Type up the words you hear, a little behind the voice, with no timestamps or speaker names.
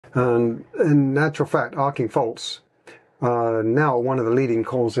And in natural fact, arcing faults are now one of the leading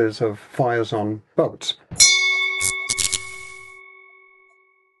causes of fires on boats.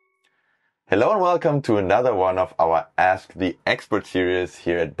 Hello and welcome to another one of our Ask the Expert series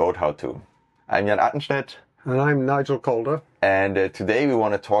here at Boat How To. I'm Jan Attenstedt. And I'm Nigel Calder. And today we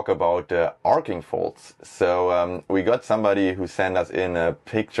want to talk about arcing faults. So we got somebody who sent us in a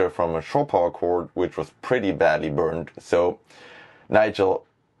picture from a Shorepower cord which was pretty badly burned. So Nigel,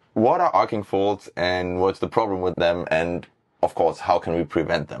 what are arcing faults and what's the problem with them? And of course, how can we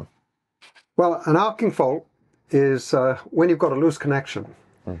prevent them? Well, an arcing fault is when you've got a loose connection.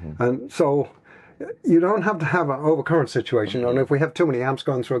 Mm-hmm. And so you don't have to have an overcurrent situation. Mm-hmm. And if we have too many amps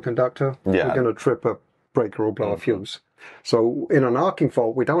going through a conductor, we're going to trip a breaker or blow a fuse. So in an arcing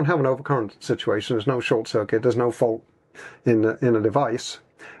fault, we don't have an overcurrent situation. There's no short circuit. There's no fault in a device.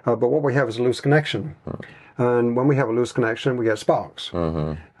 But what we have is a loose connection. Mm-hmm. And when we have a loose connection, we get sparks.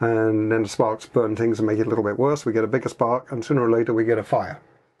 Mm-hmm. And then the sparks burn things and make it a little bit worse. We get a bigger spark, and sooner or later we get a fire.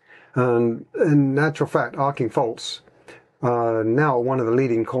 And in natural fact, arcing faults are now one of the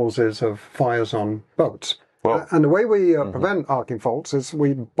leading causes of fires on boats. Well, and the way we prevent arcing faults is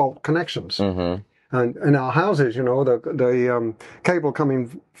we bolt connections. Mm-hmm. And in our houses, you know, the cable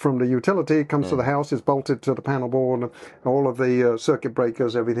coming from the utility comes to the house, is bolted to the panel board, all of the circuit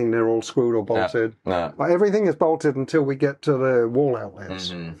breakers, everything, they're all screwed or bolted. Yeah. Yeah. Everything is bolted until we get to the wall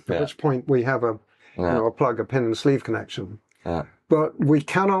outlets, at which point we have a plug, a pin and sleeve connection. Yeah. But we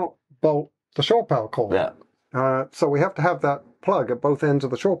cannot bolt the Shorepower cord. Yeah. So we have to have that plug at both ends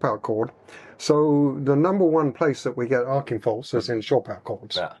of the Shorepower cord. So the number one place that we get arcing faults is in Shorepower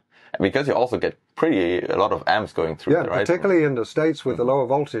cords. Yeah. Because you also get a lot of amps going through there, right? Particularly in the States with the lower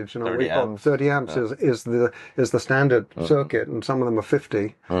voltage. You know, we've got 30 amps is the standard circuit, and some of them are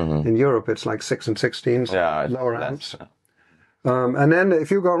 50. Mm-hmm. In Europe, it's like 6 and 16s, lower amps. And then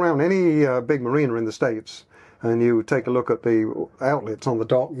if you go around any big marina in the States and you take a look at the outlets on the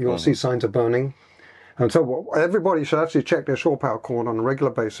dock, you'll see signs of burning. And so everybody should actually check their Shorepower cord on a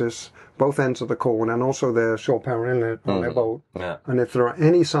regular basis, both ends of the cord, and also their Shorepower inlet on their boat. Yeah. And if there are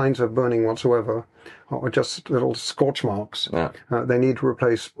any signs of burning whatsoever, or just little scorch marks, they need to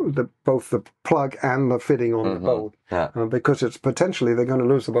replace both the plug and the fitting on the boat, because it's potentially they're going to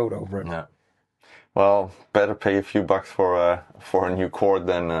lose the boat over it. Yeah. Well, better pay a few bucks for a new cord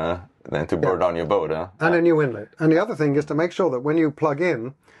than to burn down your boat, huh? And a new inlet. And the other thing is to make sure that when you plug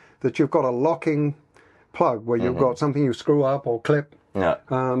in, that you've got a locking plug where you've got something you screw up or clip. Yeah.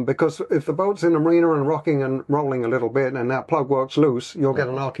 Because if the boat's in a marina and rocking and rolling a little bit and that plug works loose, you'll get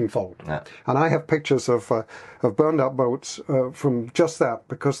an arcing fault. Yeah. And I have pictures of burned up boats from just that,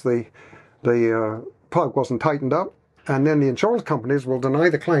 because the plug wasn't tightened up. And then the insurance companies will deny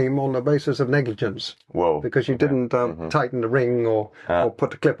the claim on the basis of negligence. Whoa. Because you didn't tighten the ring or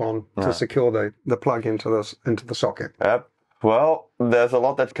put the clip on to secure the plug into the socket. Yep. Well, there's a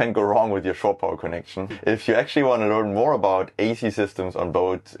lot that can go wrong with your Shorepower connection. If you actually want to learn more about AC systems on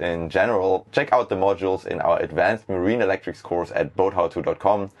boats in general, check out the modules in our Advanced Marine Electrics course at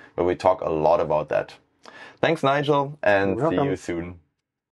boathowto.com, where we talk a lot about that. Thanks, Nigel, and see you soon.